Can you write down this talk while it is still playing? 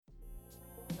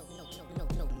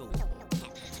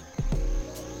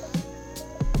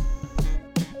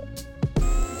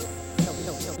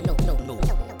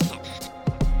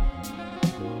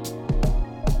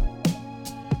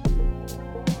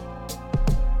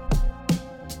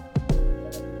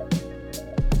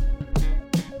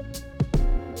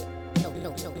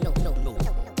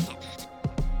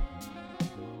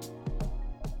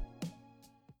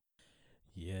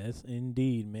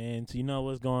You know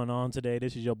what's going on today.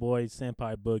 This is your boy,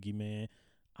 Senpai Boogie, man.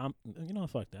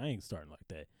 Fuck that. I ain't starting like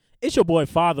that. It's your boy,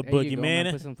 Father There Boogie, you go,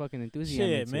 man. Put some fucking enthusiasm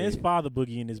Shit, into man. It's it. Father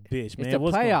Boogie in this bitch, man. It's the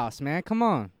What's going on? playoffs, man. Come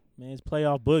on. Man, it's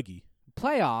playoff Boogie.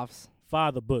 Playoffs?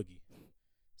 Father Boogie.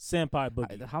 Senpai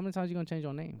Boogie. How many times you going to change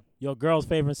your name? Your girl's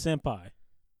favorite senpai.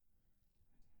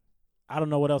 I don't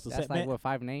know what else to That's say. like, Man, what,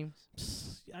 5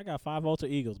 names? I got 5 alter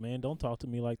egos, man. Don't talk to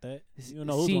me like that. You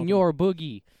know who's Senor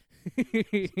Boogie.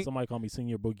 Somebody call me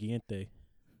Senor Boogiente.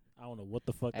 I don't know what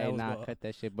the fuck that Hey, was. nah, cut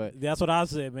that shit. But That's what I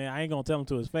said, man. I ain't gonna tell him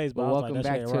to his face, but I was welcome like, that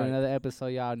back shit to right. another episode,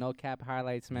 y'all. No cap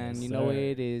highlights, man. Yes, you know what sir.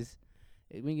 it is.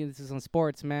 We get into some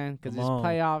sports, man, because Come it's on.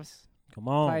 playoffs, Come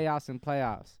on. playoffs, and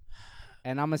playoffs.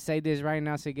 And I'm gonna say this right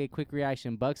now, so you get quick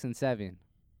reaction. Bucks and 7.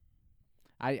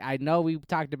 I know we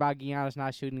talked about Giannis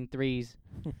not shooting threes,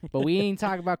 but we ain't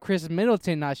talking about Chris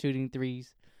Middleton not shooting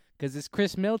threes, because it's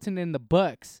Chris Middleton and the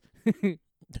Bucks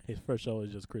His first show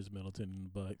is just Chris Middleton and the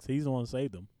Bucks. He's the one who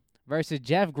saved them. versus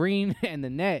Jeff Green and the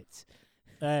Nets.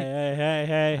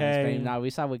 Hey. Nah, we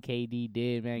saw what KD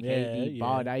did, man. Yeah, KD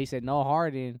balled yeah. out. He said no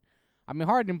Harden. I mean,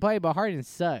 Harden played, but Harden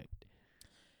sucked.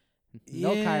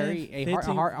 No Yeah, Kyrie. Hey,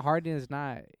 15 Harden is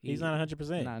not. He's not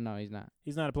 100%. No, he's not.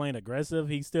 He's not playing aggressive.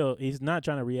 He's not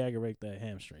trying to re-aggravate that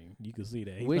hamstring. You can see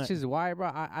that. Which is why, bro,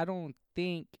 I don't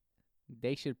think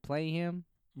they should play him.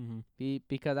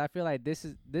 Because I feel like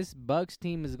this Bucks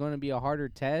team is going to be a harder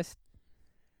test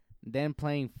than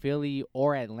playing Philly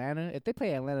or Atlanta. If they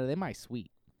play Atlanta, they might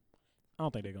sweep. I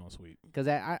don't think they're gonna sweep. Because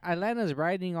Atlanta's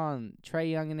riding on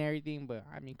Trae Young and everything, but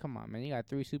I mean, come on, man, you got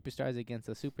 3 superstars against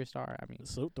a superstar. I mean,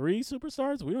 So 3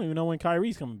 superstars. We don't even know when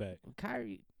Kyrie's coming back.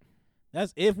 Kyrie.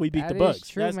 That's if we beat That the Bucks. is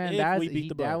true, That's man. if we beat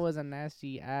the Bucks. That was a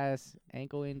nasty ass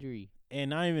ankle injury, And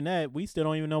not even that. We still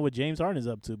don't even know what James Harden is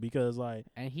up to because like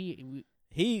and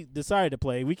he decided to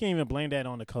play. We can't even blame that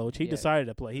on the coach. He Yeah. decided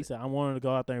to play. He said, "I wanted to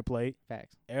go out there and play."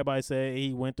 facts. Everybody said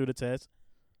he went through the test.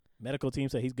 Medical team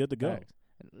said he's good to go. Facts.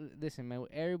 Listen, man,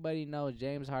 everybody knows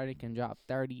James Harden can drop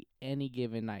 30 any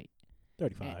given night.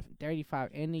 35.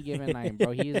 35 any given night, bro.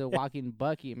 He's a walking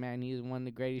bucket, man. He's one of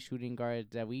the greatest shooting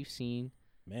guards that we've seen.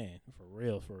 Man, for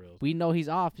real. We know he's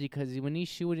off because when he's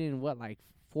shooting,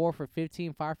 4 for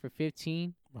 15, 5 for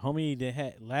 15? Homie that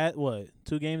had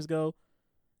 2 games ago?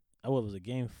 What was it,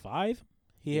 game 5?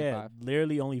 He Game had 5.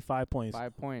 literally only 5 points.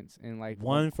 5 points in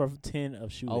 1 for 10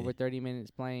 of shooting. over 30 minutes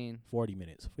playing. 40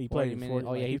 minutes. He 40 played minutes. 40,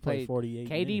 Oh, yeah, he played 48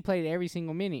 KD minutes. played every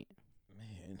single minute.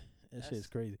 Man, that shit's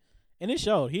crazy. And it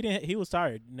showed. He was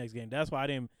tired next game. That's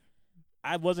why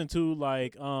I wasn't too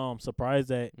surprised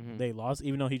that Mhm. they lost,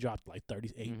 even though he dropped like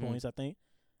 38 Mhm. points, I think.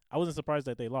 I wasn't surprised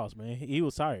that they lost, man. He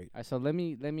was tired. All right, so let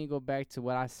me go back to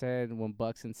what I said when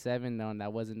Bucks in 7. No,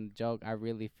 that wasn't a joke. I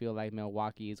really feel like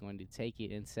Milwaukee is going to take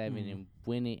it in 7 Mhm. and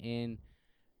win it in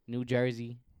New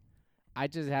Jersey. I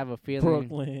just have a feeling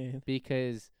Brooklyn.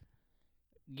 because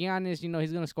Giannis,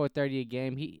 he's going to score 30 a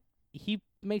game. He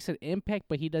makes an impact,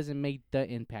 but he doesn't make the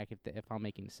impact if I'm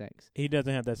making sense. He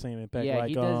doesn't have that same impact. Yeah, like,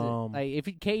 he doesn't. Like if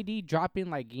KD dropping,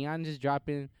 like Giannis is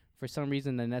dropping, for some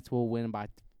reason the Nets will win by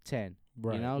 10.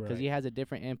 right, Because right. he has a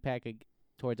different impact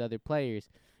towards other players.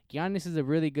 Giannis is a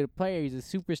really good player. He's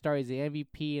a superstar. He's the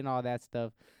MVP and all that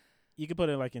stuff. You can put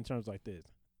it like in terms like this.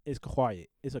 It's quiet.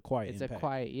 It's a quiet It's impact. a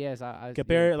quiet, yes. I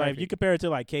Compare yeah, it like perfect. you compare it to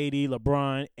like KD,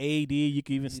 LeBron, AD. You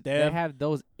can even They Steph. have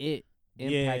those impacts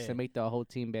Yeah. that make the whole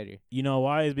team better. You know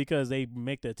why? It's because they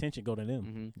make the attention go to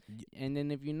them. hmm And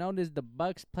then if you notice, the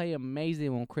Bucks play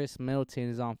amazing when Chris Middleton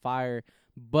is on fire,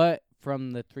 but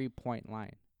from the 3-point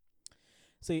line.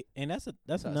 See, and that's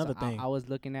So another thing. I was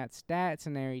looking at stats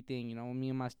and everything, me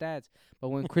and my stats. But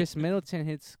when Chris Middleton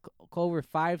hits over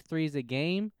 5 threes a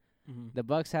game, Mhm. the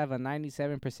Bucks have a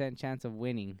 97% chance of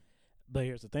winning. But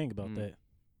here's the thing about that.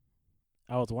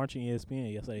 I was watching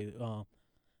ESPN yesterday.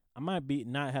 I might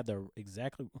not have the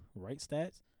exactly right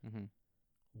stats. Mm-hmm.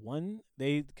 One,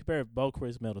 they compare both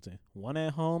Chris Middleton. One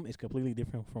at home is completely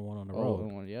different from one on the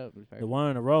road. Yep. The one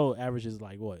on the road averages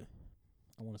like what?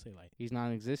 I want to say like He's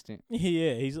non-existent.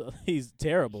 yeah, he's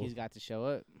terrible. He's got to show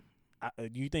up.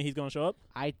 Do you think he's gonna show up?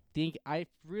 I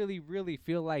really, really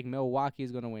feel like Milwaukee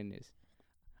is going to win this.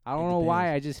 I It don't know why.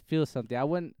 depends. I just feel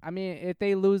something. If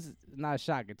they lose, not a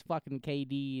shock. It's fucking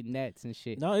KD, Nets, and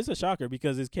shit. No, it's a shocker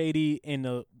because it's KD and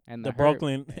And the Hurt-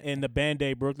 Brooklyn and the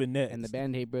Band-Aid Brooklyn Nets. and the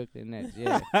Band-Aid Brooklyn Nets.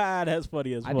 Yeah. That's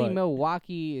funny as I fuck. think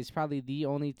Milwaukee is probably the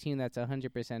only team that's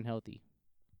 100% healthy.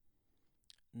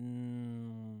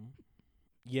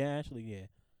 Yeah, actually, yeah.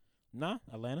 Nah,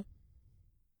 Atlanta.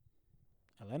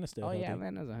 Atlanta's still healthy. Yeah,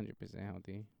 Atlanta's 100%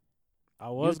 healthy. I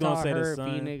was gonna Utah say the hurt,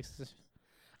 Sun. Phoenix.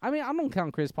 I mean, I don't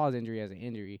count Chris Paul's injury as an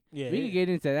injury. Yeah, We can get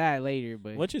into that later,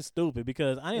 but which is stupid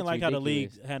because I didn't It's like how the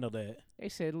ridiculous. league handled that. they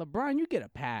said, LeBron, you get a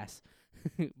pass.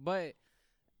 But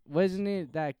wasn't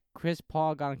it that Chris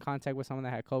Paul got in contact with someone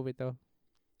that had COVID, though?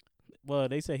 Well,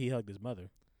 they said he hugged his mother,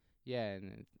 Yeah,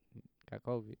 and it got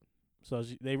COVID. so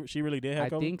she really did have I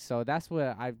COVID. think so. That's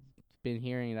what I've been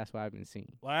hearing. That's what I've been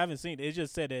seeing. Well, I haven't seen it. It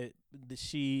just said that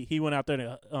he went out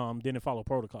there and didn't follow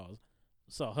protocols.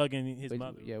 So hugging his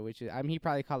mother. Yeah, which is, I mean, he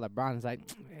probably called LeBron. It's like,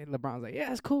 LeBron's like,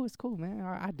 yeah, it's cool, man.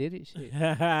 I did it, shit.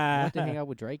 I went to hang out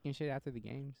with Drake and shit after the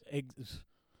games.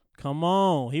 Come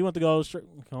on, he went to go straight.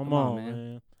 Come on, man.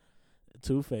 man.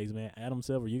 Two-Face, man. Adam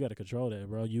Silver, you got to control that,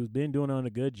 bro. You've been doing a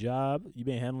good job. You've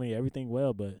been handling everything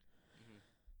well, but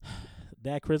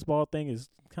that Chris Paul thing is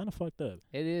kind of fucked up.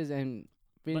 It is, and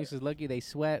Phoenix was lucky they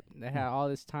swept. They had all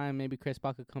this time. Maybe Chris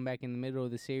Paul could come back in the middle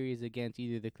of the series against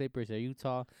either the Clippers or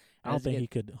Utah. I don't think he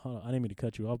could. Hold on, I didn't mean to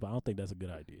cut you off, but I don't think that's a good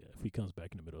idea if he comes back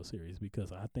in the middle of the series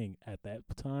because I think at that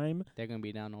time They're gonna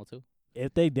be down 0-2.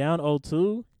 if they down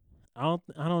 0-2, I don't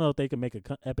know if they can make a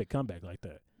epic comeback like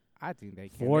that. I think they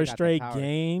can. 4 They got the straight power.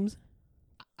 games.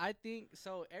 I think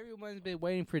so. Everyone's been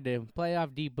waiting for the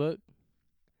playoff D book,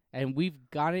 and we've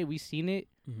got it. We've seen it.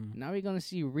 Mm-hmm. Now we're gonna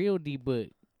see real D book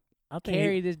I think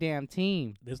carry this damn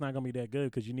team. it's not gonna be that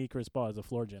good because you need Chris Paul as a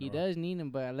floor general. He does need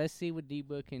him, but let's see what D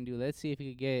book can do. Let's see if he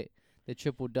could get the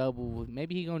triple double.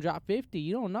 Maybe he gonna drop 50.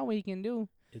 You don't know what he can do.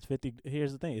 It's 50.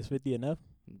 Here's the thing: is 50 enough?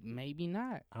 Maybe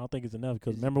not. I don't think it's enough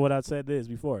because remember what I said this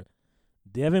before.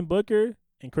 Devin Booker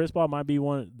and Chris Paul might be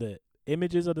one of the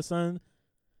images of the Suns,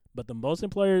 but the most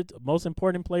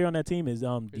important player on that team is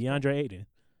DeAndre Ayton.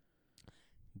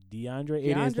 DeAndre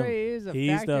Ayton is a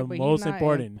he's factor, the but most he's not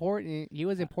important. He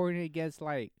was important against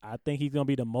like I think he's gonna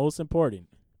be the most important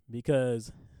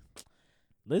because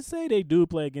let's say they do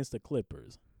play against the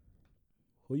Clippers.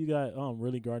 Who you got?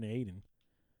 Really guarding Ayton?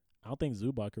 I don't think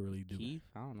Zubac could really do. Keith.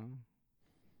 I don't know.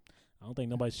 I don't think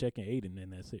nobody's checking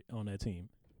Ayton on that team.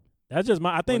 That's just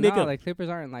my. I think Well, they could. like Clippers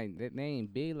aren't like they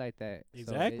ain't big like that.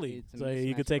 Exactly. So, So it's a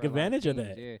you could mismatch take for a lot advantage of teams,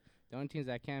 that. Yeah. The only teams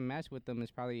that can match with them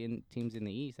is probably teams in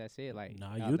the East. That's it. Like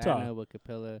Nah, Atlanta Utah. with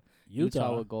Capella,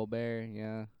 Utah. with Gobert.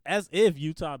 Yeah. As if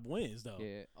Utah wins though.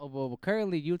 Yeah. Oh, well,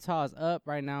 currently Utah's up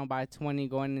right now by 20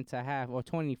 going into half, or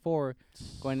 24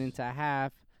 going into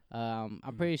half. I'm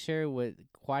pretty sure with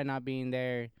Kawhi not being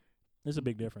there, There's a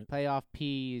big difference. playoff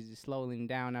P is slowing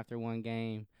down after one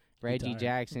game. Reggie tired.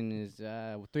 Jackson is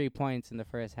 3 points in the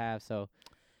first half, so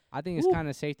I think it's Woo. kind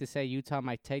of safe to say Utah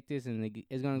might take this and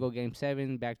it's gonna go Game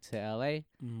 7 back to LA.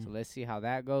 Mhm. So let's see how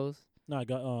that goes. No, I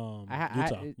got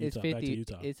Utah. It's Utah, 50. back to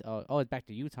Utah. It's back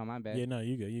to Utah. My bad. Yeah, no,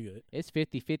 you good. You good. It's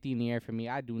 50-50 in the air for me.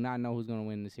 I do not know who's gonna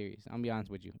win the series. I'm gonna be honest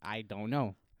with you. I don't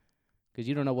know, because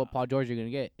you don't know what Paul George you're gonna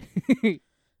get.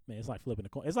 Man, it's like flipping a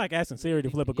coin. It's like asking Siri to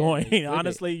flip a Yeah, coin. flip it.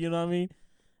 Honestly, you know what I mean?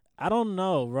 I don't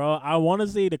know, bro. I want to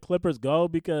see the Clippers go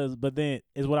but then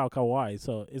it's without Kawhi,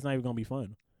 so it's not even gonna be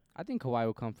fun. I think Kawhi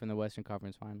will come from the Western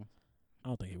Conference Finals. I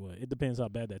don't think he would. It depends how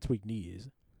bad that tweaked knee is.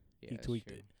 Yeah, He that's tweaked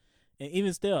true. it. And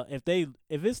even still,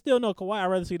 if it's still no Kawhi, I'd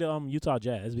rather see the Utah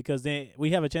Jazz because then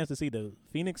we have a chance to see the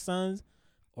Phoenix Suns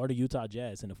or the Utah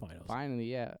Jazz in the finals. Finally,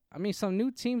 yeah. I mean, some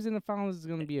new teams in the finals is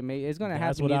going to be amazing. It's going to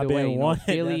That's happen what I've either way. been You know, wanting.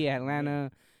 Philly,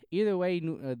 Atlanta. Either way,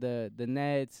 the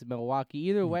Nets, Milwaukee.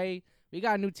 Either Mm. way, we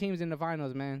got new teams in the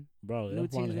finals, man. Bro, New I'm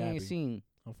teams finally we ain't happy. seen.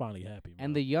 I'm finally happy. Bro.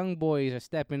 And the young boys are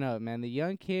stepping up, man. The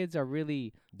young kids are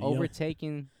really The young-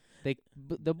 overtaking.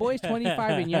 The boys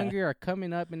 25 and younger are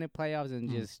coming up in the playoffs and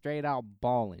just straight out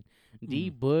balling. D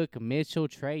Book, Mitchell,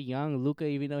 Trey Young, Luka,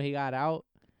 even though he got out.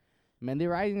 Man, they're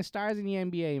rising stars in the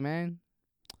NBA, man.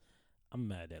 I'm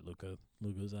mad that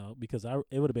Luka's out because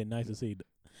it would have been nice to see.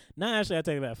 Not actually, I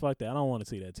take it back. Fuck that. I don't want to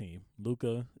see that team.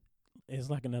 Luka, it's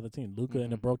like another team. Luka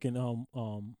and the broken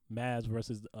Mavs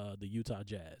versus the Utah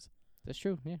Jazz. That's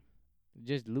true, yeah.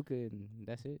 Just Luka and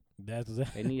that's it. That's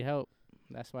They need help.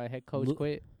 That's why head coach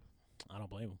quit. I don't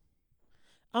blame him.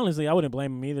 Honestly, I wouldn't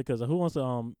blame him either because who wants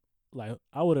to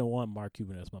I wouldn't want Mark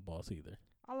Cuban as my boss either.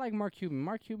 I like Mark Cuban.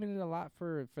 Mark Cuban is a lot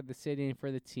for the city and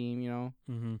for the team. You know,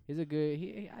 Mm-hmm. he's a good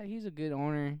he's a good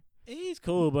owner. He's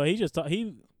cool, but he just I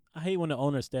hate when the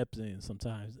owner steps in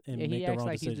sometimes and Yeah, make he the acts wrong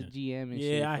like decision. he's the GM and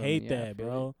shit. Yeah, I for hate him. Yeah, I that, feel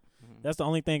bro. it. Mhm. That's the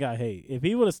only thing I hate. If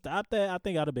he would have stopped that, I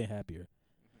think I'd have been happier.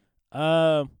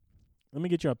 Let me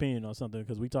get your opinion on something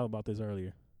because we talked about this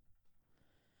earlier.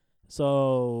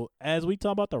 So as we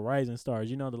talk about the rising stars,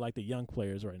 the young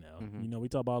players right now. Mhm. We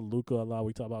talk about Luka a lot.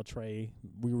 We talk about Trey.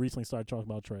 We recently started talking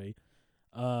about Trey.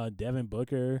 Devin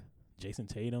Booker, Jason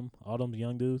Tatum, all them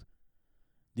young dudes.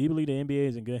 Do you believe the NBA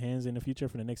is in good hands in the future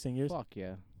for the next 10 years? Fuck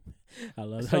yeah. I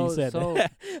love how you said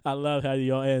that. I love how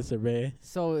you all answer, man.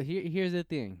 So here's the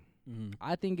thing. Mhm.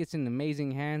 I think it's in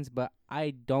amazing hands, but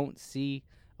I don't see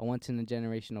a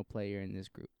once-in-a-generational player in this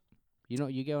group. You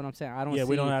get what I'm saying? I don't. Yeah, see,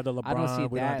 we don't have the LeBron. I don't see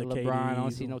we don't that have the LeBron. I don't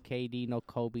KDs. see no KD, no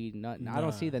Kobe, nothing. I Nah.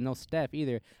 don't see that no Steph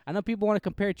either. I know people want to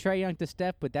compare Trae Young to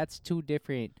Steph, but that's two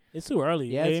different. It's too early.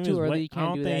 Yeah, it's too early. You I can't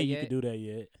don't do think that you yet. can do that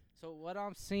yet. So what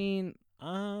I'm seeing,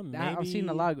 Maybe. I'm seeing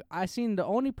a lot. I seen the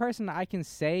only person that I can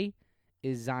say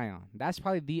is Zion. That's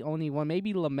probably the only one.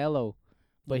 Maybe LaMelo.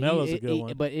 But LaMelo's a good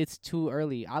one. But it's too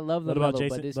early. I love What LaMelo, about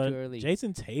Jason? but it's but too early.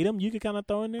 Jason Tatum, you could kind of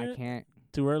throw in there. I can't.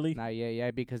 Too early. Not yet,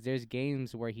 yeah, because there's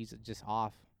games where he's just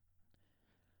off.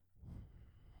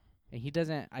 And he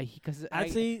doesn't. Because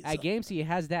at games he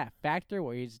has that factor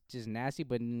where he's just nasty,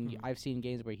 but I've seen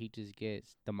games where he just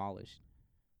gets demolished.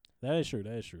 That is true.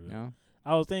 That is true. You know?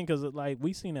 I was thinking because like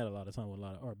we've seen that a lot of time with a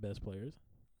lot of our best players,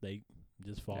 they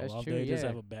just fall That's off. true, They just yeah.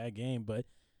 have a bad game. But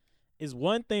it's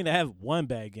one thing to have one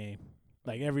bad game,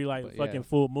 like every But, fucking yeah.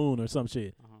 full moon or some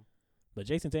shit. Uh-huh. But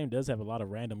Jason Tatum does have a lot of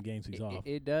random games he's off.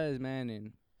 It does, man,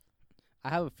 and I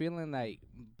have a feeling like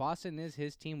Boston is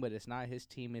his team, but it's not his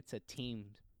team. It's a team.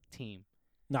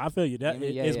 No, I feel you. That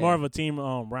Yeah, it's yeah. more of a team,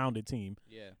 rounded team.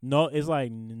 Yeah. No, it's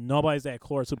like nobody's that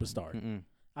core superstar. Mm-mm.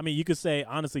 I mean, you could say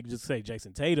honestly, just say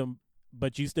Jason Tatum,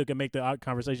 but you still can make the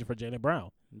conversation for Jaylen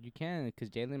Brown. You can, because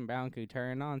Jaylen Brown could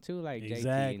turn on too, like JT.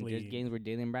 Exactly. And there's games where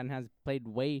Jaylen Brown has played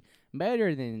way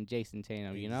better than Jason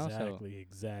Tatum. You know, so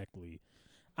Exactly.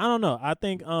 I don't know. I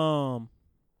think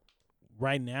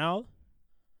right now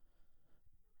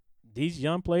these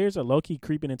young players are low key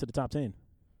creeping into the top 10.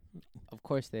 of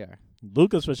course they are.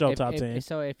 Luka's for sure top 10.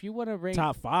 So if you want to rank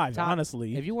Top 5, top-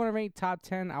 honestly. if you want to rank top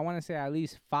 10, I want to say at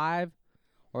least 5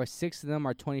 or 6 of them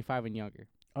are 25 and younger.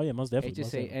 Oh yeah, most definitely. Just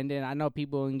most say, definitely. and then I know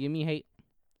people can give me hate.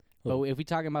 But Who? if we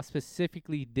talking about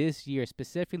specifically this year,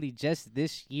 specifically just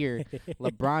this year,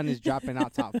 LeBron is dropping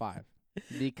out top 5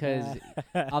 because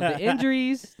of the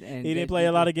injuries. And He didn't play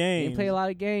a lot of games. He didn't play a lot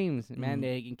of games, man.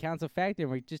 Mhm. It counts a factor.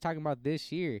 We're just talking about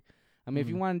this year. I mean, if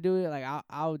you Mhm. want to do it, like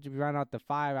I'll just run out the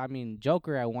 5. I mean,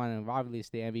 Joker at 1, and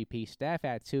obviously MVP. Steph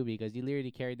at 2 because he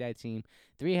literally carried that team.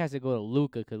 3 has to go to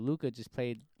Luka because Luka just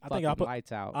played I fucking think I'll put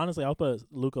lights out. honestly I'll put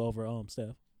Luka over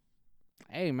Steph.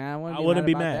 Hey man, I wouldn't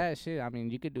be about mad. that shit. I mean,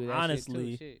 you could do that.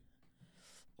 Honestly, shit too. Shit.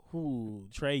 Who?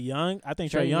 Trey Young? I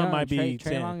think Trey Young might be Trey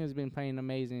 10. Young has been playing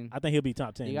amazing. I think he'll be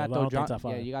top 10. You got but I don't John, think top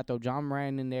 5. yeah, you got John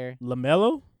Moran in there.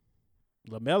 LaMelo?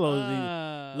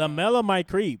 LaMelo might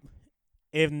creep.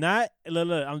 If not, look,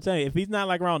 I'm telling you, if he's not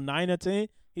like around 9 or 10,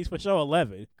 he's for sure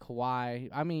 11. Kawhi.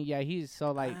 I mean, yeah, he's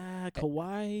so like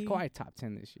Kawhi. Kawhi top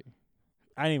 10 this year.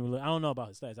 I didn't even look. I don't know about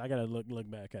his stats. I gotta look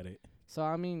back at it. So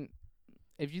I mean,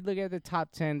 if you look at the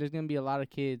top 10, there's gonna be a lot of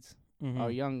kids Mhm.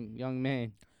 or young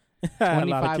men, A lot of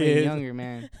 25 and kids. younger,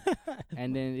 man.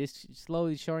 And then it's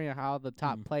slowly showing you how the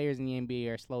top Mhm. players in the NBA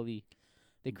are slowly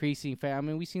decreasing. I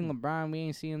mean, we seen LeBron. We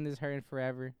ain't seen him this hurt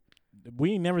forever.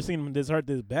 We ain't never seen him this hurt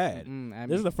this bad. I mean,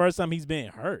 This is the first time he's been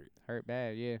hurt. hurt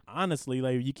bad, yeah. Honestly,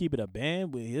 like you keep it a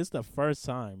band, it's the first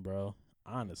time, bro.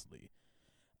 Honestly,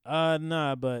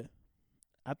 nah, but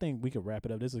I think we could wrap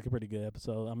it up. This is a pretty good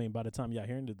episode. I mean, by the time y'all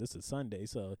hearing this is Sunday,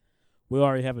 so we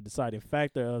already have a deciding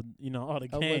factor of all the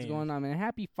Of games. what's going on, man.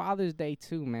 Happy Father's Day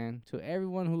too, man. To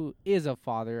everyone who is a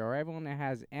father or everyone that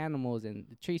has animals and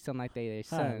treats them like they their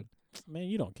son. Man,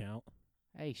 you don't count.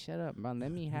 Hey, shut up, bro. Let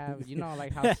me have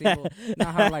like how single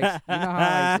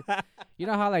you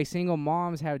know how single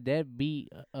moms have deadbeat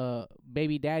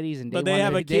baby daddies and But they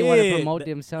have a they want to kid. promote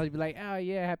themselves, be like, oh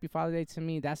yeah, happy Father's Day to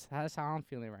me. That's how I'm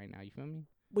feeling right now. You feel me?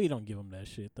 We don't give them that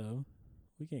shit though.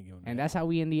 We can't give them. And that. that's how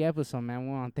we end the episode, man.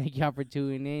 We want to thank y'all for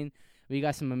tuning in. We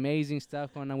got some amazing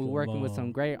stuff going on. We're Come working with on.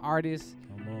 some great artists.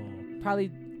 Come on.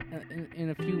 Probably in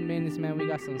a few minutes, man, we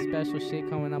got some special shit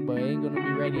coming up, but it ain't gonna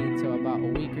be ready until about a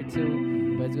week or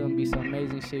two. But it's gonna be some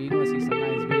amazing shit. You're gonna see some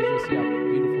nice visuals, see our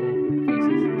beautiful